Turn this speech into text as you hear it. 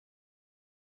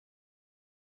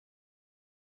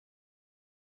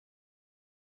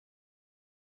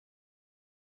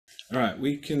All right,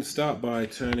 we can start by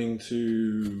turning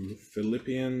to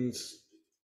Philippians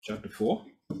chapter 4.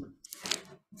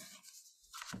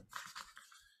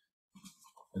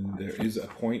 And there is a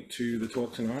point to the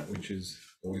talk tonight, which is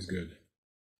always good.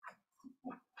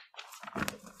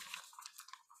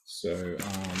 So,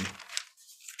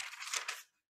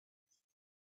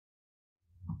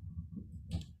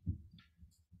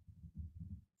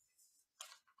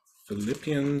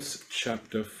 Philippians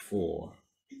chapter 4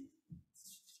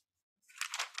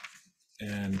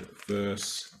 and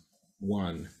verse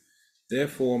 1.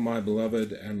 Therefore, my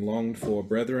beloved and longed for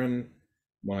brethren,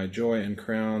 my joy and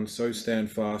crown, so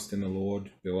stand fast in the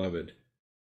Lord, beloved.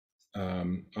 I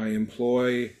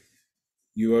employ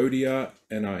Euodia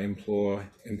and I implore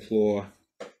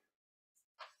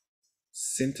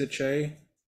Syntyche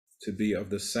to be of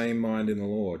the same mind in the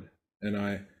Lord. And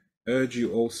I urge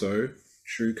you also,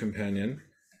 true companion,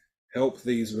 help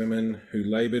these women who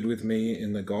labored with me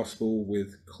in the gospel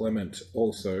with Clement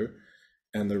also,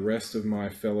 and the rest of my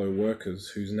fellow workers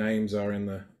whose names are in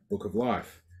the book of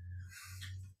life.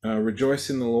 Rejoice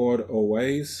in the Lord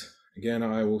always. Again,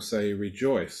 I will say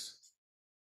rejoice.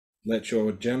 Let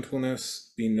your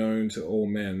gentleness be known to all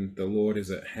men. The Lord is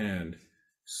at hand.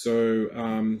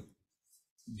 So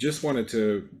just wanted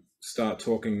to start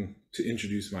talking to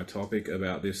introduce my topic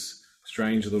about this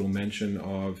strange little mention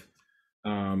of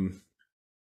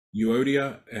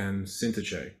Euodia and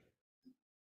Syntyche,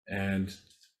 and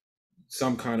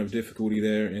some kind of difficulty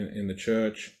there in the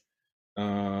church,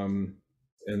 and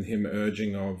him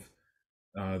urging of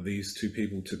these two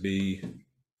people to be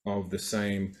of the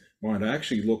same mind. I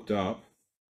actually looked up,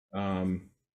 and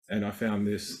I found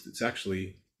this. It's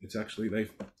actually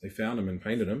they found him and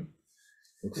painted him.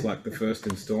 Looks like the first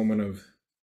installment of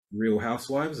Real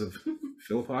Housewives of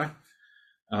Philippi.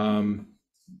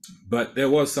 But there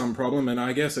was some problem, and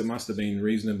I guess it must have been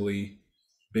reasonably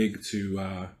big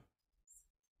to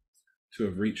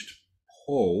have reached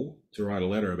Paul to write a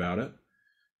letter about it,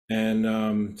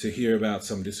 and to hear about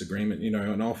some disagreement. You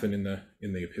know, and often in the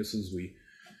epistles we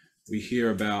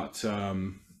hear about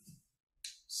some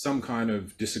kind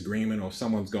of disagreement, or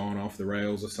someone's gone off the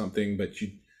rails or something, but you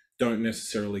don't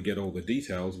necessarily get all the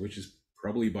details, which is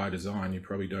probably by design. You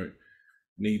probably don't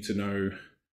need to know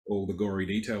all the gory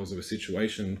details of a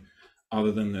situation,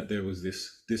 other than that there was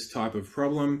this type of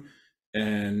problem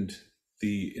and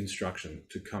the instruction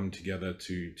to come together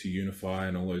to unify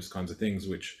and all those kinds of things,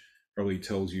 which probably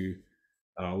tells you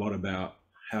a lot about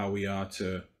how we are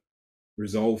to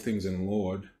resolve things in the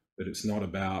Lord. But it's not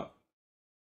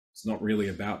really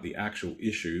about the actual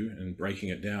issue and breaking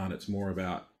it down. It's more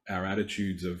about our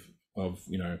attitudes of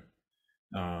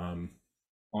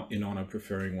in honor,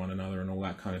 preferring one another and all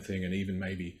that kind of thing. And even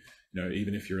maybe,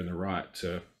 even if you're in the right,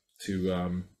 to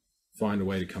find a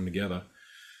way to come together.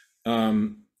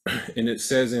 And it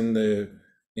says in the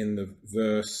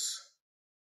verse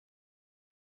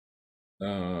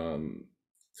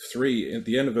 3, at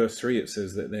the end of verse 3, it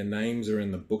says that their names are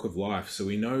in the book of life. So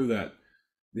we know that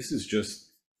this is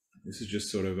just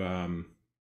sort of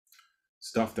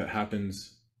stuff that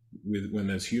happens when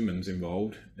there's humans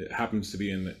involved. It happens to be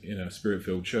in a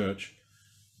spirit-filled church,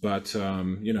 but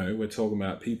we're talking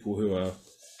about people who are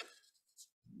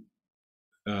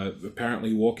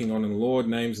apparently walking on in the Lord,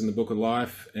 names in the book of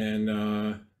life,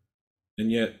 and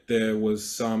yet there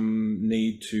was some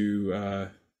need to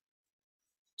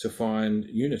find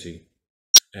unity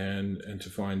and to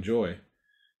find joy.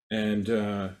 And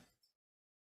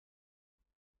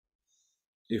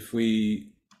if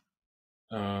we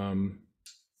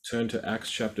turn to Acts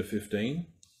chapter 15.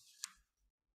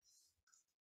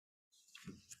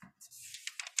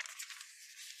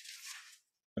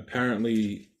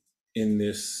 Apparently, in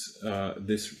this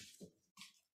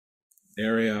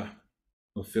area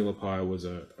of Philippi was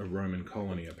a Roman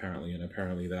colony, apparently, and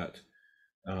apparently that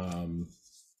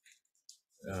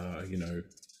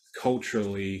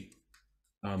culturally,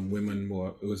 women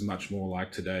it was much more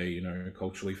like today,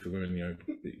 culturally for women,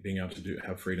 being able to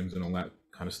have freedoms and all that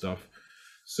kind of stuff.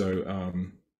 So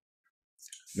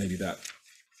maybe that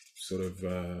sort of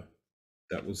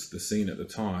that was the scene at the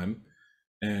time.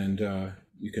 And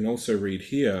you can also read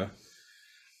here.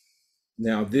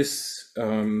 Now this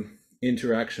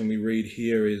interaction we read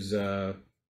here is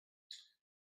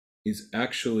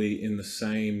actually in the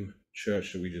same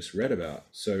church that we just read about.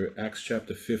 So Acts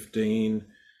chapter 15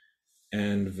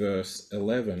 and verse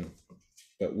 11.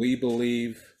 But we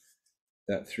believe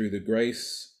that through the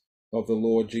grace of the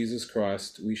Lord Jesus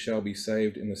Christ, we shall be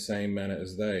saved in the same manner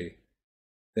as they.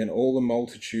 Then all the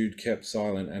multitude kept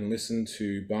silent and listened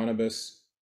to Barnabas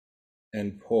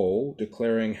and Paul,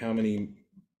 declaring how many...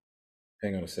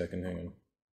 Hang on a second.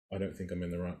 I don't think I'm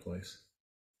in the right place.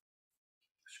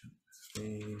 What's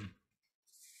going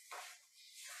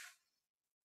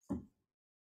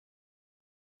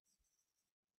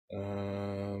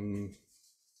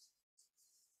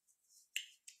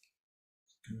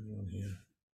on here?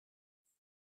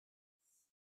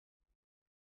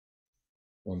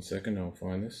 1 second, I'll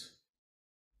find this.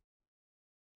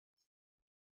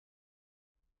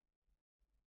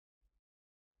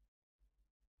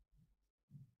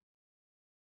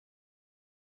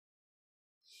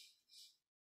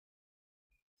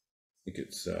 I think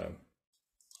it's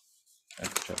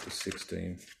Acts chapter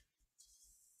 16.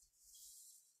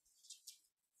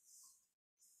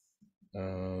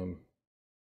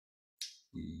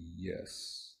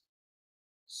 Yes.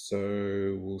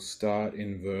 So we'll start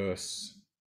in verse,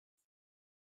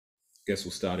 I guess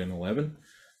we'll start in 11.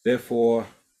 Therefore,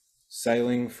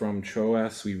 sailing from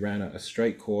Troas, we ran a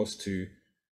straight course to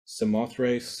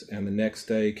Samothrace, and the next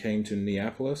day came to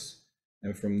Neapolis,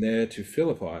 and from there to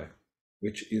Philippi,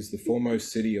 which is the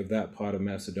foremost city of that part of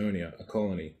Macedonia, a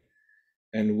colony.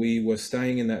 And we were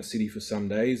staying in that city for some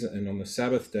days, and on the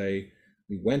Sabbath day,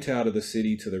 we went out of the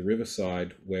city to the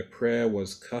riverside, where prayer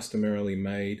was customarily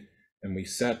made, and we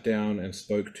sat down and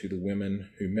spoke to the women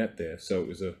who met there. So it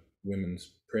was a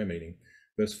women's prayer meeting.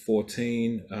 Verse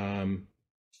 14,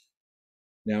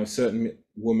 now a certain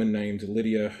woman named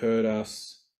Lydia heard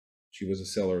us. She was a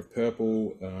seller of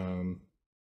purple,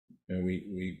 and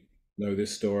we know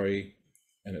this story.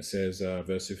 And it says,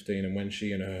 verse 15, and when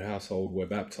she and her household were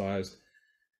baptized,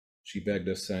 she begged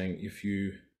us, saying, if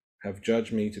you have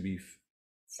judged me to be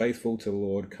faithful to the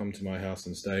Lord, come to my house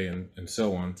and stay, and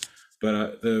so on.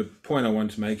 But the point I want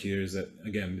to make here is that,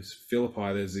 again, this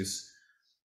Philippi, there's this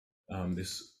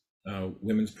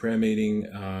women's prayer meeting,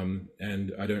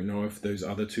 and I don't know if those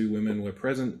other two women were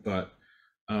present, but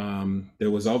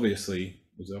there was obviously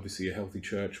a healthy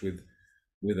church with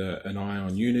an eye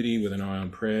on unity, with an eye on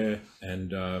prayer,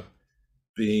 and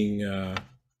being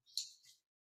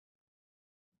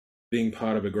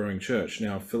part of a growing church.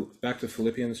 Now, back to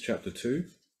Philippians chapter 2.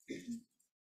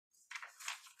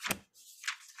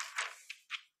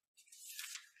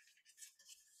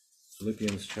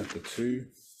 Philippians chapter 2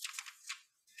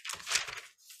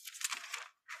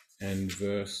 and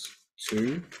verse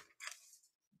 2.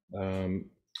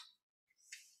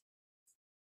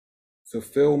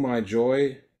 Fulfill my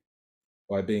joy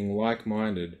by being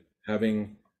like-minded,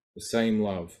 having the same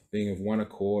love, being of one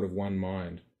accord, of one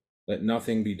mind. Let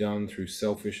nothing be done through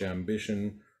selfish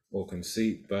ambition or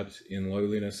conceit, but in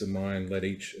lowliness of mind, let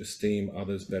each esteem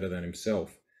others better than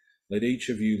himself. Let each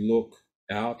of you look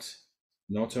out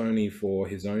not only for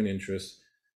his own interests,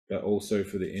 but also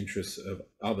for the interests of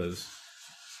others.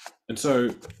 And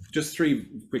so just 3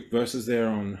 quick verses there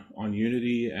on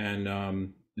unity,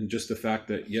 and just the fact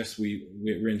that, yes,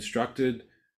 we're instructed,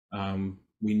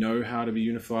 we know how to be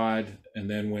unified, and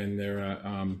then when there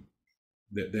are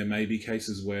there may be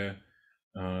cases where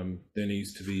there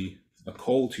needs to be a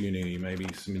call to unity, maybe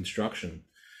some instruction.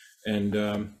 And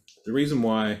the reason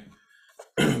why,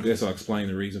 I guess I'll explain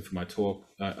the reason for my talk.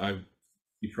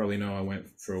 You probably know I went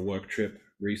for a work trip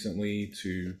recently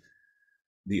to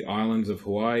the islands of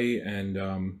Hawaii, and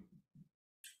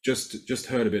just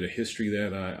heard a bit of history there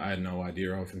that I had no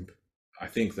idea of, and I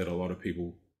think that a lot of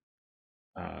people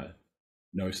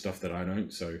know stuff that I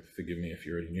don't, so forgive me if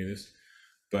you already knew this.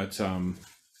 But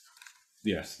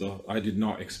yes, I did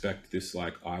not expect this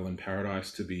like island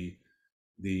paradise to be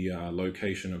the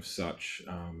location of such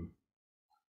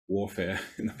warfare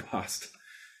in the past.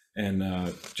 And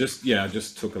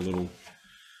just took a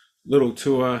little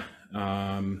tour,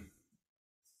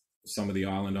 some of the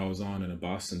island I was on in a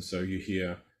bus, and so you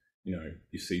hear,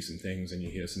 you see some things and you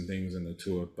hear some things, and the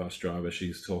tour bus driver,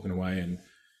 she's talking away, and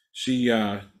she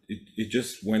it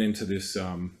just went into this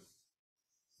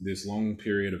this long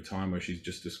period of time where she's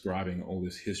just describing all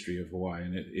this history of Hawaii,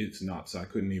 and it's nuts. I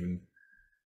could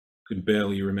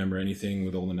barely remember anything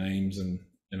with all the names and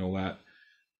all that.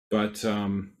 But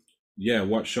yeah,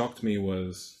 what shocked me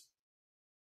was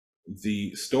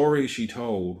the stories she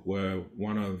told were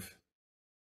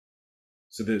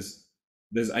so there's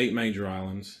 8 major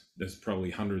islands. There's probably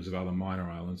hundreds of other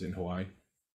minor islands in Hawaii,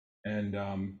 and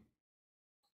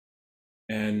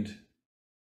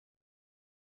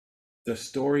the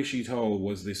story she told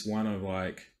was this one of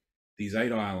like these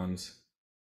 8 islands,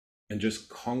 and just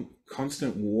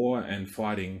constant war and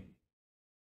fighting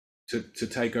to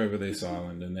take over this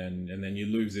island, and then you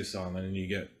lose this island and you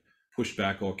get pushed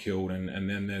back or killed, and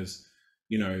then there's,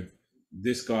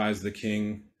 this guy's the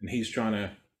king and he's trying to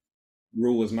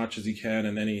rule as much as he can,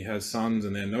 and then he has sons,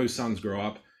 and then those sons grow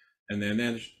up, and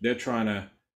then they're trying to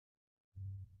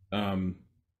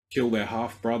kill their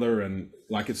half brother, and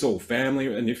like it's all family.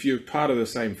 And if you're part of the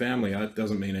same family, that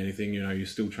doesn't mean anything. You're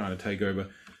still trying to take over.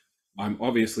 I'm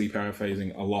obviously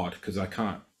paraphrasing a lot because I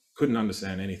couldn't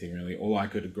understand anything really. All I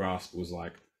could grasp was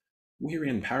like, we're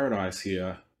in paradise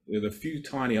here with a few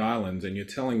tiny islands, and you're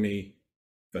telling me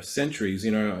for centuries.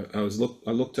 I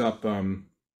looked up.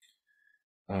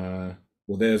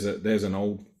 Well, there's an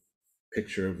old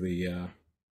picture of the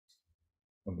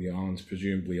islands,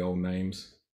 presumably old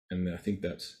names, and I think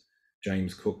that's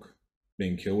James Cook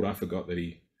being killed. I forgot that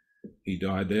he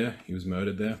died there. He was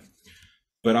murdered there.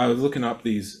 But I was looking up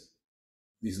these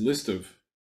list of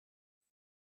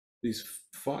these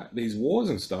wars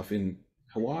and stuff in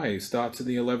Hawaii starts in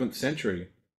the 11th century.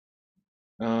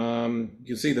 You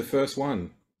can see the first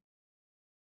one,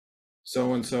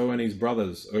 so and so and his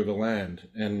brothers over land,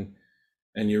 and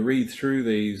you read through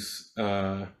these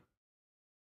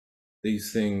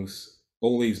things,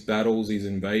 all these battles, these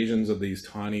invasions of these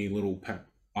tiny little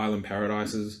island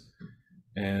paradises,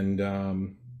 and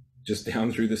just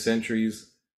down through the centuries.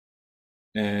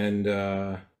 And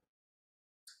the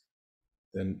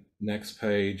next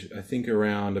page, I think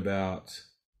around about,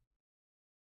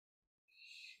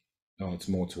 oh, it's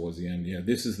more towards the end. Yeah,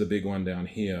 this is the big one down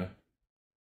here.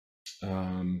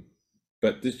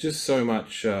 But there's just so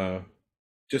much,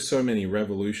 just so many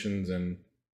revolutions and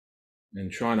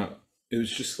it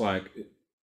was just like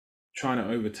trying to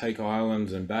overtake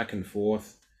islands and back and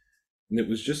forth. And it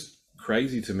was just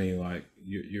crazy to me. Like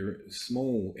you're a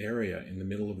small area in the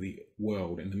middle of the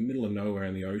world, in the middle of nowhere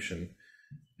in the ocean.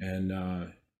 And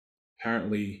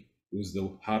apparently it was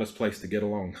the hardest place to get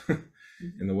along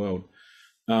in the world.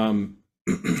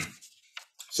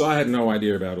 So I had no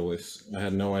idea about all this. I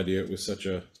had no idea it was such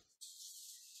a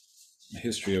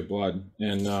history of blood.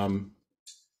 And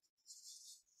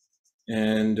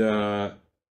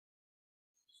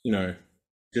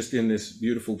just in this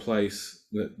beautiful place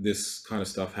that this kind of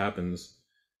stuff happens.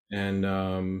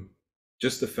 And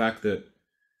just the fact that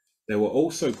they were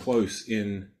all so close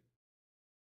in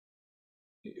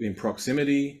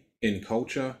proximity, in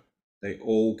culture. They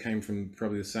all came from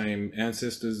probably the same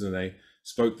ancestors, and they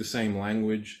spoke the same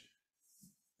language,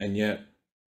 and yet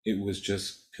it was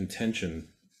just contention.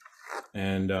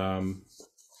 And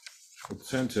we'll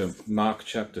turn to Mark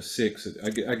chapter 6.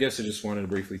 I guess I just wanted to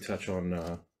briefly touch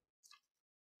on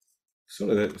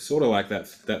sort of like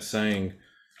that saying,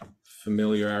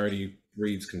 familiarity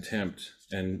breeds contempt,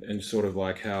 and sort of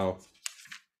like how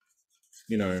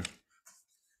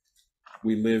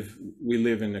we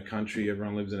live in a country,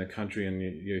 everyone lives in a country, and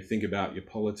you think about your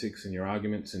politics and your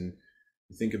arguments, and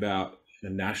you think about a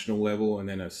national level and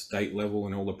then a state level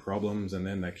and all the problems, and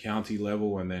then the county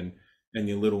level, and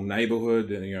your little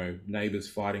neighborhood, and neighbors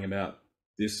fighting about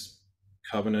this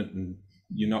covenant, and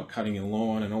you're not cutting your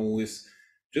lawn, and all this,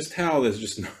 just how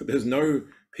there's no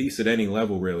peace at any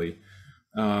level really,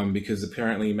 because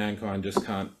apparently mankind just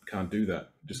can't do that,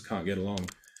 just can't get along.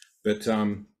 But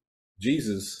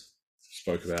Jesus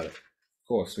spoke about it. Of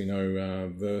course, we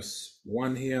know verse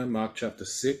 1 here, Mark chapter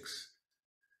 6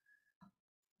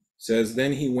 says,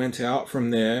 "Then he went out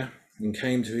from there and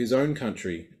came to his own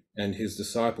country, and his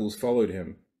disciples followed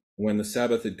him. When the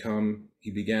Sabbath had come,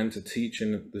 he began to teach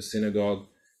in the synagogue,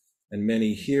 and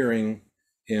many hearing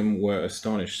him were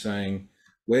astonished, saying,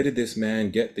 'Where did this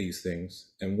man get these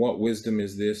things? And what wisdom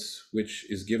is this which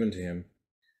is given to him?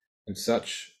 And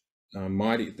such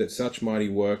mighty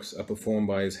works are performed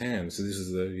by his hands.'" So this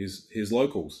is his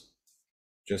locals,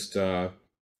 just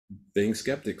being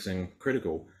skeptics and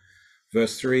critical.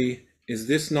 Verse 3, "Is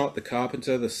this not the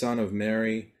carpenter, the son of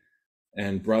Mary,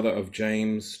 and brother of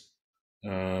James,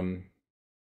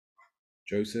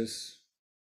 Joseph,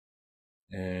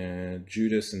 and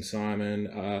Judas, and Simon?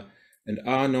 And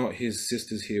are not his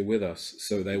sisters here with us?"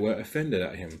 So they were offended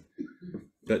at him.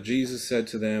 But Jesus said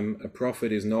to them, "A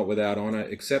prophet is not without honor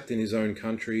except in his own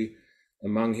country,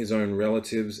 among his own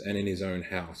relatives, and in his own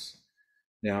house."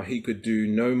 Now he could do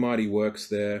no mighty works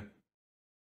there,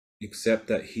 except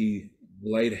that he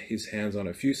laid his hands on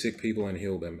a few sick people and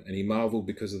healed them, and he marveled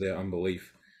because of their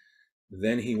unbelief.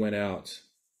 Then he went about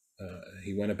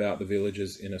the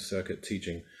villages in a circuit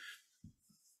teaching.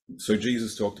 So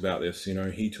Jesus talked about this.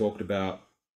 He talked about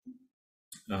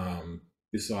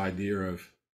this idea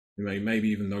of maybe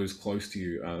even those close to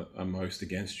you are most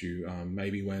against you.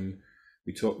 Maybe when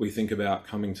we think about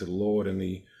coming to the Lord and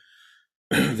the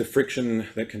the friction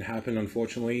that can happen,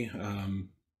 unfortunately.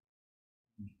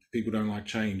 People don't like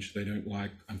change.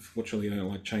 Unfortunately, they don't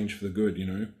like change for the good,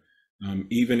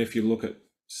 even if you look at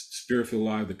spiritual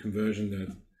life, the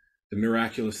conversion, the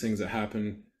miraculous things that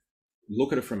happen,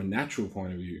 look at it from a natural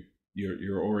point of view,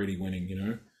 you're already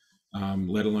winning,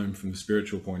 let alone from the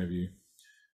spiritual point of view.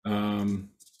 I'll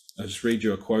just read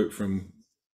you a quote from,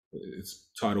 it's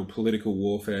titled Political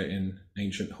Warfare in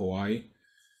Ancient Hawaii.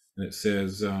 And it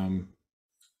says,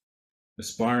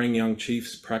 aspiring young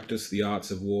chiefs practice the arts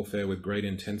of warfare with great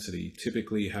intensity,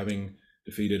 typically having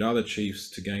defeated other chiefs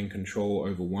to gain control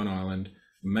over one island.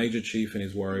 A major chief and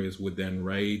his warriors would then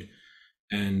raid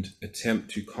and attempt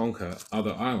to conquer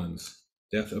other islands.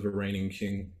 Death of a reigning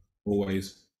king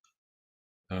always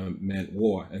meant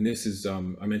war. And this is, I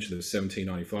mentioned it,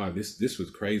 1795. This was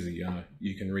crazy.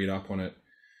 You can read up on it.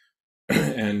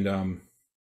 And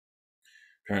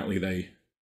apparently I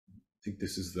think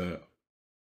this is the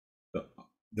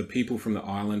people from the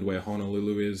island where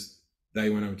Honolulu is, they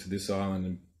went over to this island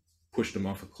and pushed them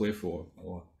off a cliff, or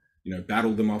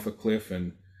battled them off a cliff,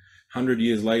 and 100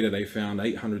 years later they found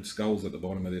 800 skulls at the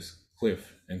bottom of this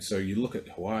cliff. And so you look at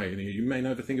Hawaii and you may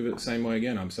never think of it the same way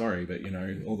again, I'm sorry, but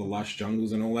all the lush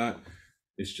jungles and all that,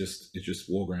 it's just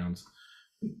war grounds.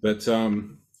 But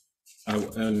and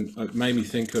it made me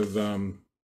think of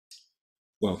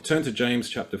turn to James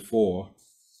chapter 4.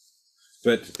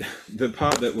 But the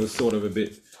part that was sort of a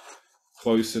bit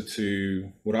closer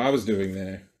to what I was doing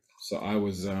there, so I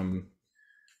was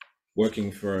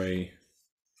working for a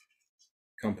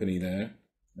company there,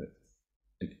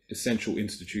 an essential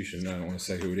institution. I don't want to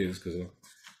say who it is because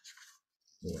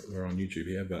we're on YouTube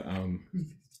here, but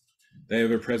they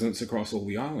have a presence across all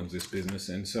the islands, this business.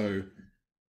 And so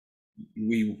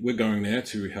we're going there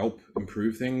to help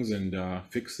improve things and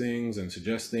fix things and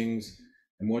suggest things.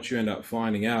 And what you end up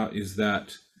finding out is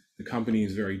that the company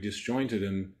is very disjointed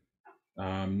and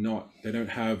they don't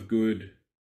have good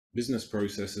business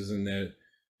processes, and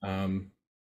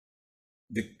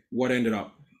what ended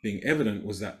up being evident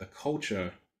was that the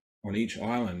culture on each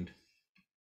island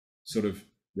sort of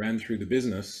ran through the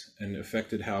business and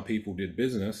affected how people did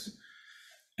business,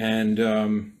 and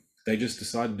they just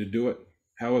decided to do it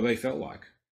however they felt like.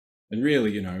 And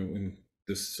really, in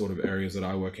this sort of areas that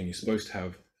I work in, you're supposed to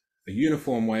have a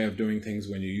uniform way of doing things.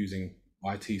 When you're using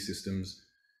IT systems,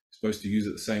 you're supposed to use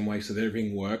it the same way so that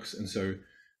everything works, and so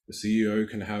the CEO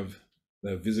can have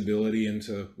the visibility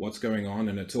into what's going on,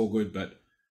 and it's all good. But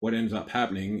what ends up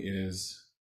happening is,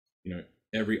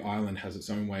 every island has its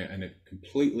own way, and a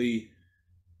completely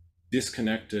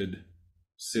disconnected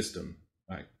system.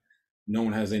 Like, no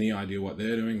one has any idea what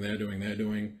they're doing.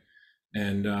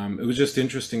 And it was just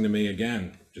interesting to me,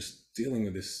 again, just dealing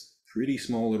with this pretty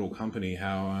small little company,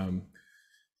 how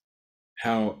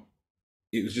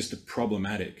it was just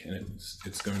problematic, and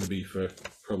it's going to be for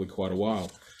probably quite a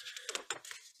while.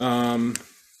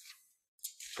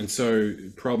 And so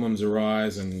problems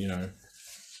arise, and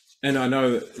and I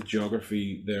know that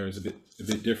geography there is a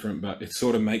bit different, but it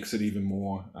sort of makes it even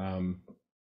more. The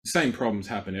same problems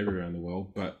happen everywhere in the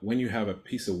world, but when you have a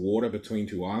piece of water between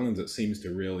two islands, it seems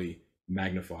to really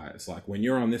magnify it. It's like when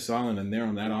you're on this island and they're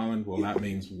on that island, well, that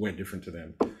means we're different to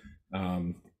them.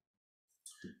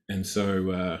 And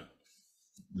so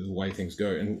the way things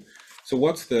go. And so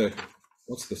what's the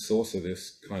source of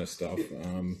this kind of stuff?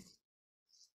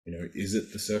 Is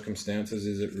it the circumstances?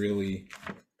 Is it really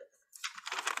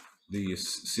the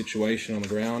situation on the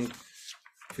ground?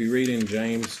 If we read in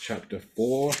James chapter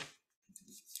 4,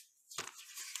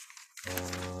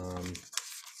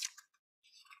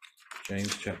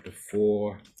 James chapter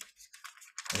 4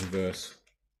 and verse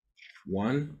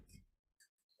 1.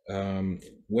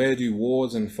 Where do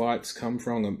wars and fights come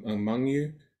from among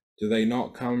you? Do they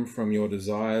not come from your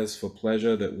desires for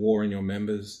pleasure that war in your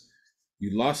members?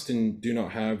 You lust and do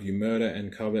not have, you murder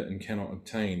and covet and cannot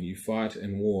obtain, you fight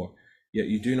and war, yet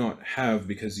you do not have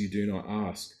because you do not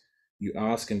ask. You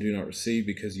ask and do not receive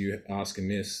because you ask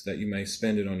amiss, that you may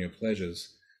spend it on your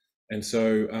pleasures. And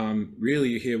so really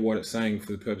you hear what it's saying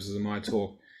for the purposes of my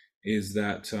talk is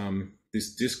that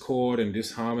this discord and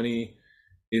disharmony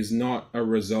is not a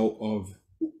result of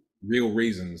real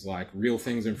reasons, like real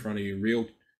things in front of you,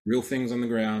 real things on the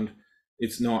ground.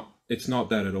 It's not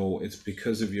that at all. It's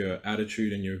because of your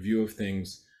attitude and your view of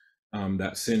things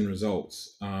that sin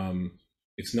results.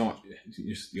 It's not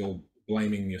you're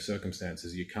blaming your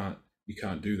circumstances. You can't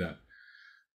do that.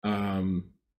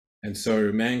 And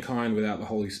so mankind without the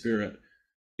Holy Spirit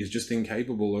is just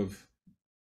incapable of,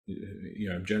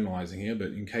 I'm generalizing here, but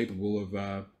incapable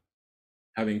of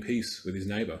having peace with his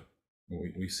neighbor.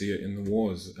 We see it in the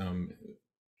wars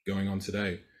going on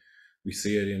today. We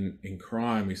see it in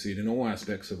crime. We see it in all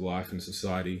aspects of life and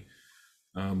society.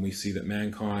 We see that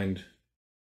mankind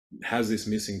has this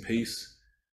missing piece,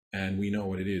 and we know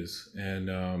what it is. And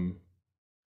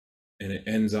it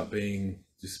ends up being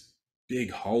this big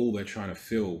hole they're trying to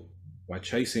fill by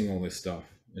chasing all this stuff.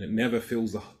 and it never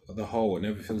fills the hole. It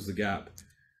never fills the gap.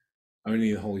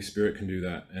 Only the Holy Spirit can do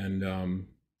that. And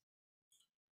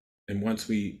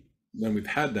when we've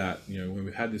had that, when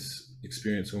we've had this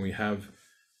experience, when we have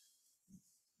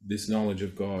this knowledge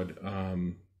of God,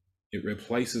 it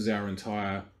replaces our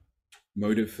entire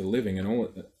motive for living, and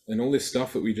all this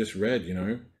stuff that we just read.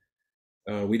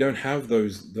 We don't have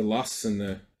the lusts and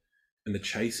the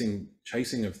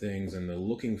chasing of things and the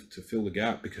looking to fill the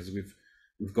gap, because we've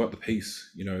got the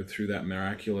peace, through that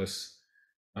miraculous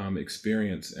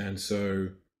experience. And so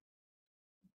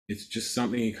it's just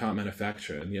something you can't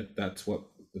manufacture, and yet that's what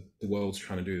the world's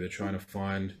trying to do. They're trying to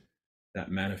find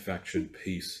that manufactured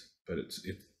peace, but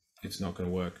it's not going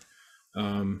to work.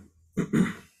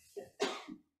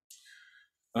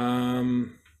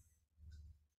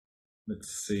 Let's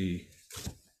see.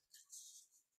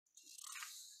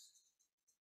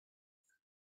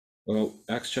 Well,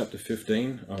 Acts chapter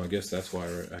 15. Oh, I guess that's why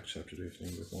I wrote Acts chapter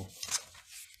 15 before.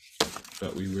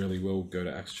 But we really will go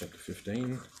to Acts chapter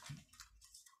 15.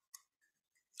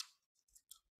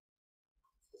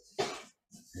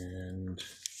 And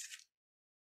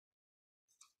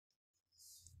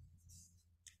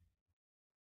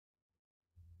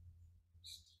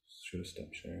should have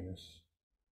stopped sharing this.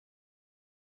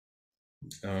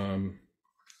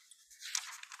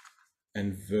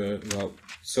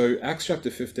 So Acts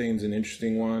chapter 15 is an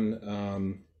interesting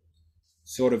one.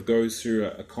 Sort of goes through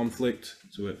a conflict.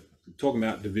 So we're talking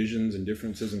about divisions and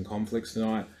differences and conflicts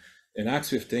tonight. And Acts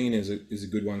 15 is a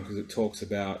good one, because it talks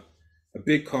about a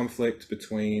big conflict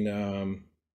between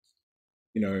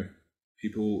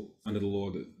people under the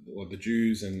law, or the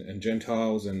Jews and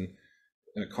Gentiles, and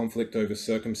a conflict over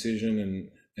circumcision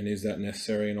and is that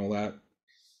necessary and all that.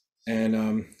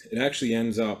 And it actually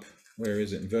ends up, where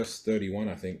is it? In verse 31,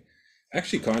 I think.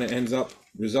 Actually kind of ends up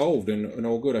resolved and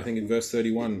all good. I think in verse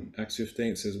 31, Acts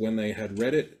 15, it says, when they had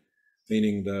read it,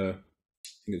 meaning I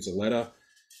think it's a letter,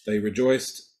 they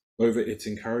rejoiced over its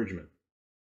encouragement.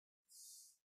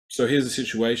 So here's a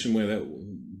situation where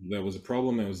there was a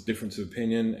problem, there was a difference of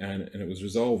opinion, and it was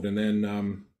resolved. And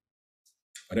then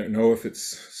I don't know if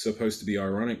it's supposed to be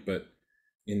ironic, but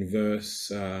in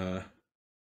verse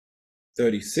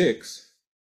 36,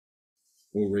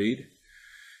 we'll read.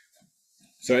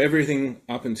 So everything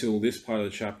up until this part of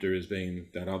the chapter has been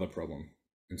that other problem.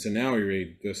 And so now we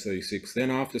read verse 36.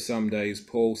 Then after some days,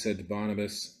 Paul said to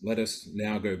Barnabas, let us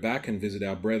now go back and visit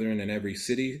our brethren in every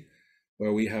city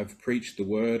where we have preached the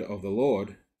word of the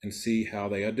Lord, and see how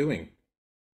they are doing.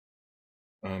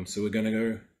 So we're going to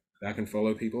go back and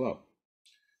follow people up.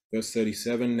 Verse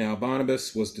 37, now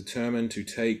Barnabas was determined to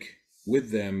take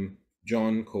with them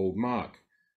John called Mark,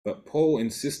 but Paul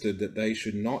insisted that they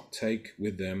should not take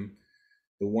with them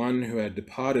the one who had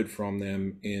departed from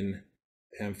them in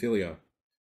Pamphylia,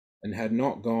 and had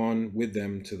not gone with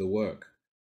them to the work.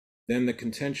 Then the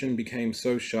contention became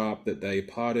so sharp that they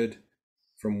parted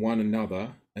from one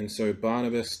another, and so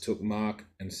Barnabas took Mark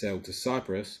and sailed to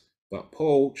Cyprus, but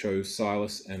Paul chose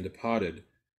Silas and departed,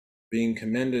 being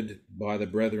commended by the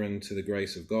brethren to the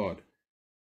grace of God.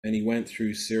 And he went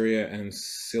through Syria and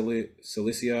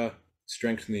Cilicia,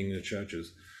 strengthening the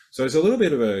churches. So it's a little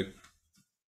bit of a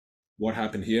what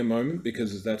happened here moment,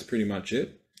 because that's pretty much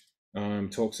it.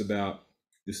 Talks about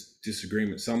this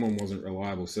disagreement. Someone wasn't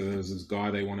reliable. So there was this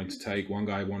guy they wanted to take. One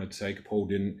guy wanted to take, Paul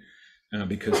didn't,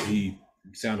 because he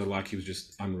sounded like he was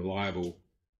just unreliable,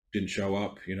 didn't show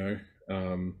up,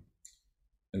 and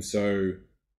so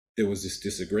there was this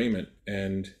disagreement,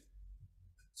 and it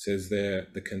says there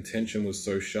the contention was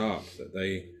so sharp that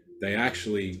they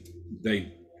actually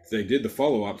did the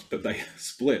follow-ups, but they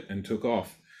split and took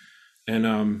off. And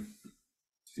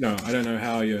I don't know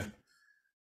how you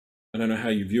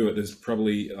view it. There's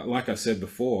probably, like I said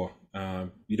before,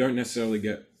 you don't necessarily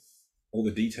get all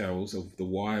the details of the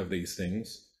why of these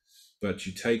things, but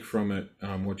you take from it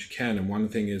what you can. And one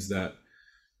thing is that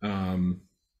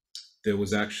there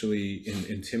was actually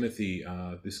in Timothy,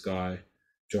 this guy,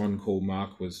 John called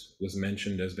Mark, was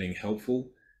mentioned as being helpful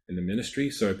in the ministry.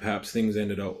 So perhaps things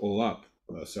ended up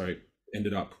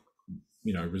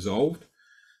resolved.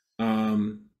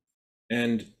 And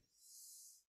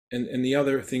the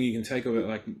other thing you can take of it,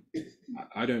 like,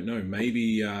 I don't know,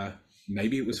 maybe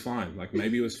it was fine. Like,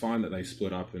 maybe it was fine that they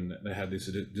split up and they had this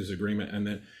disagreement, and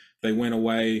that they went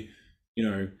away,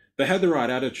 they had the right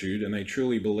attitude and they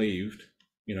truly believed,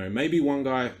 maybe one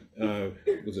guy,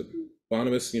 was it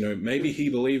Barnabas, maybe he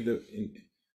believed that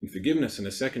in forgiveness and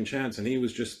a second chance, and he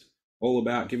was just all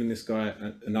about giving this guy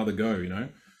another go,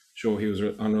 Sure, he was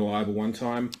unreliable one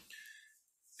time,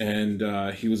 and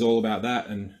he was all about that.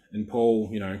 And Paul,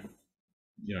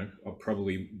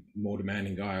 probably more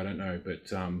demanding guy, I don't know,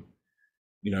 but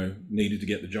needed to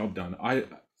get the job done.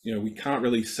 We can't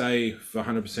really say for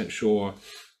 100% sure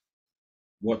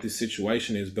what this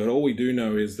situation is, but all we do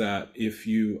know is that if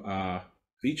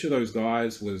each of those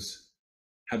guys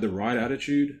had the right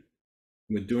attitude,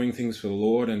 were doing things for the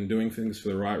Lord and doing things for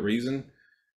the right reason,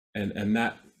 and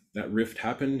that rift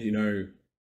happened,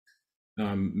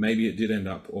 maybe it did end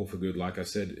up all for good, like I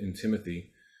said in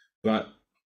Timothy. But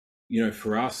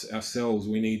for us ourselves,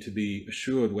 we need to be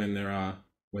assured when there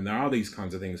are these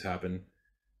kinds of things happen.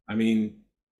 I mean,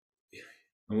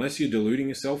 unless you're deluding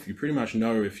yourself, you pretty much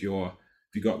know if you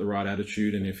got the right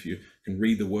attitude, and if you can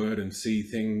read the word and see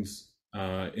things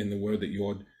in the word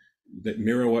that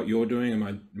mirror what you're doing.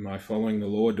 Am I following the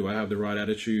Lord? Do I have the right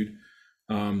attitude?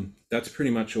 That's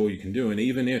pretty much all you can do. And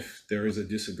even if there is a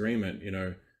disagreement,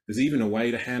 there's even a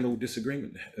way to handle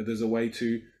disagreement. There's a way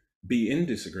to be in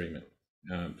disagreement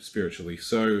spiritually.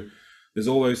 So there's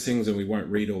all those things, and we won't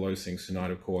read all those things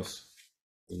tonight, of course.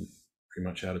 We're pretty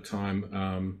much out of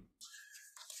time.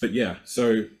 But yeah,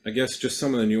 so I guess just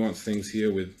some of the nuanced things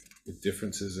here with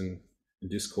differences and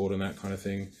discord and that kind of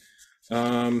thing.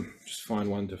 Just find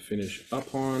one to finish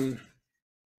up on.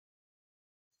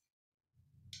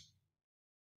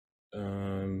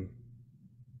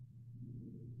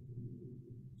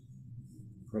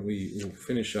 Probably we'll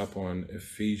finish up on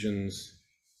Ephesians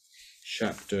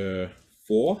chapter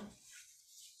 4.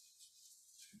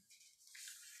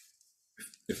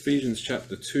 Ephesians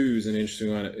chapter 2 is an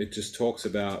interesting one. It just talks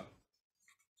about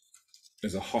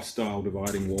there's a hostile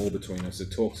dividing wall between us.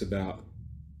 It talks about,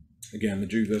 again, the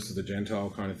Jew versus the Gentile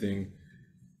kind of thing,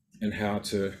 and how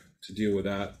to deal with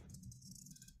that.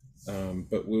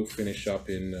 But we'll finish up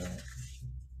in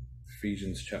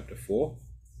Ephesians chapter 4.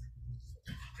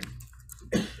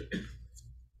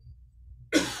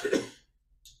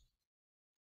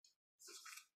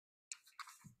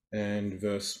 And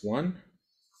verse 1.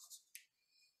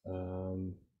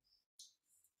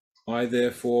 I,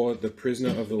 therefore, the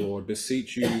prisoner of the Lord,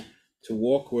 beseech you to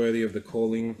walk worthy of the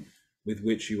calling with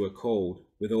which you were called,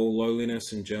 with all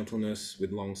lowliness and gentleness,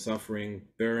 with long suffering,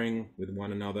 bearing with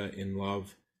one another in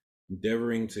love,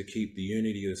 endeavoring to keep the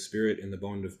unity of the Spirit in the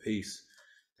bond of peace.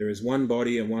 There is one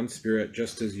body and one Spirit,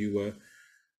 just as you were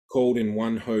called in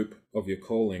one hope of your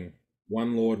calling,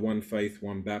 one Lord, one faith,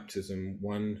 one baptism,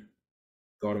 one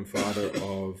God and Father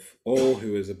of all,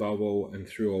 who is above all and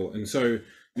through all. And so,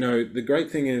 the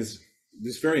great thing is,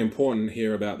 it's very important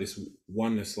here about this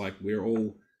oneness, like we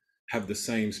all have the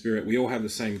same Spirit, we all have the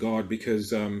same God,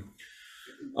 because a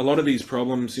lot of these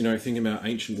problems, thinking about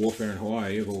ancient warfare in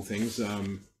Hawaii, of all things,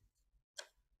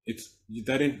 if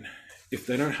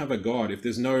they don't have a God, if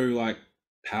there's no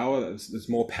power that's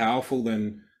more powerful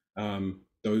than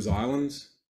those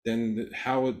islands, then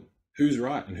who's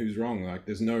right and who's wrong?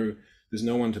 There's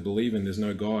no one to believe in. There's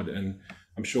no God. And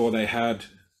I'm sure they had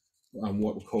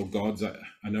what were called gods.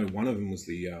 I know one of them was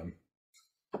the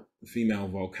female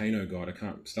volcano god.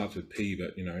 Starts with P,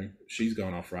 but she's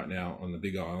gone off right now on the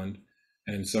Big Island.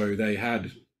 And so they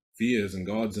had fears and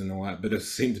gods and all that, but it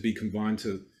seemed to be confined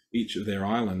to each of their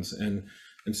islands. And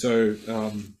so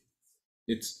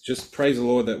it's just praise the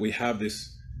Lord that we have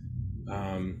this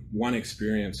one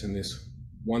experience and this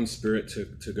one Spirit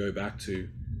to go back to.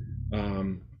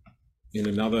 In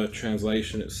another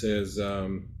translation, it says,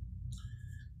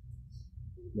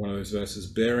 one of those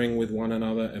verses, bearing with one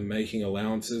another and making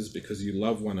allowances because you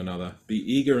love one another. Be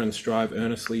eager and strive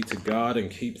earnestly to guard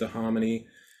and keep the harmony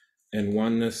and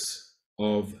oneness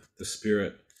of the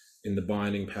Spirit in the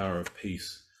binding power of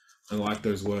peace. I like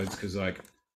those words, because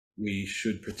we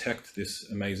should protect this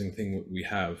amazing thing that we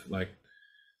have.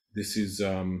 This is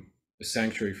a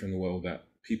sanctuary from the world that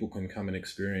people can come and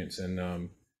experience, and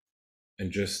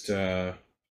just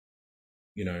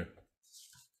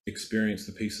experience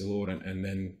the peace of the Lord, and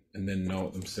then know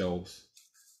it themselves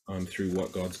through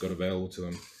what God's got available to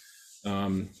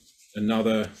them.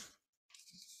 Another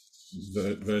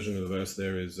version of the verse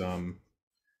there is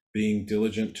being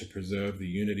diligent to preserve the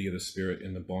unity of the Spirit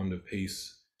in the bond of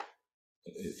peace.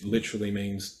 It literally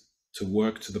means to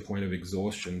work to the point of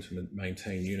exhaustion to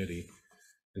maintain unity.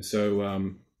 And so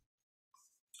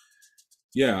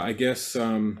I guess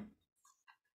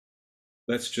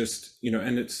that's just,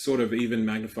 and it's sort of even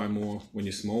magnified more when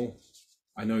you're small.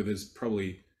 I know there's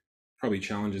probably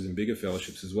challenges in bigger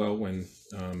fellowships as well when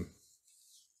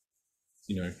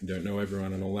you don't know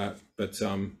everyone and all that. But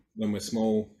when we're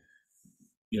small,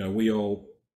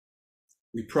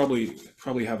 we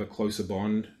probably have a closer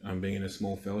bond being in a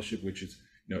small fellowship, which is,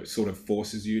 it sort of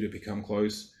forces you to become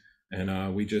close.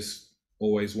 And we just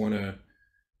always want to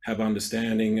have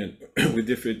understanding and with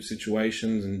different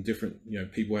situations and different,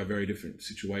 people have very different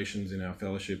situations in our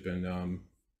fellowship. And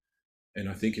And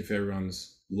I think if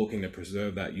everyone's looking to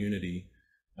preserve that unity,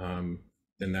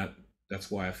 then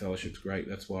that's why our fellowship's great.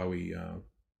 That's why we,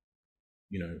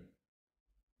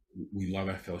 we love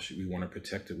our fellowship. We want to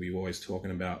protect it. We're always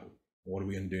talking about what are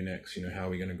we going to do next? How are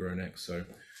we going to grow next? So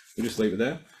we'll just leave it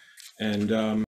there. And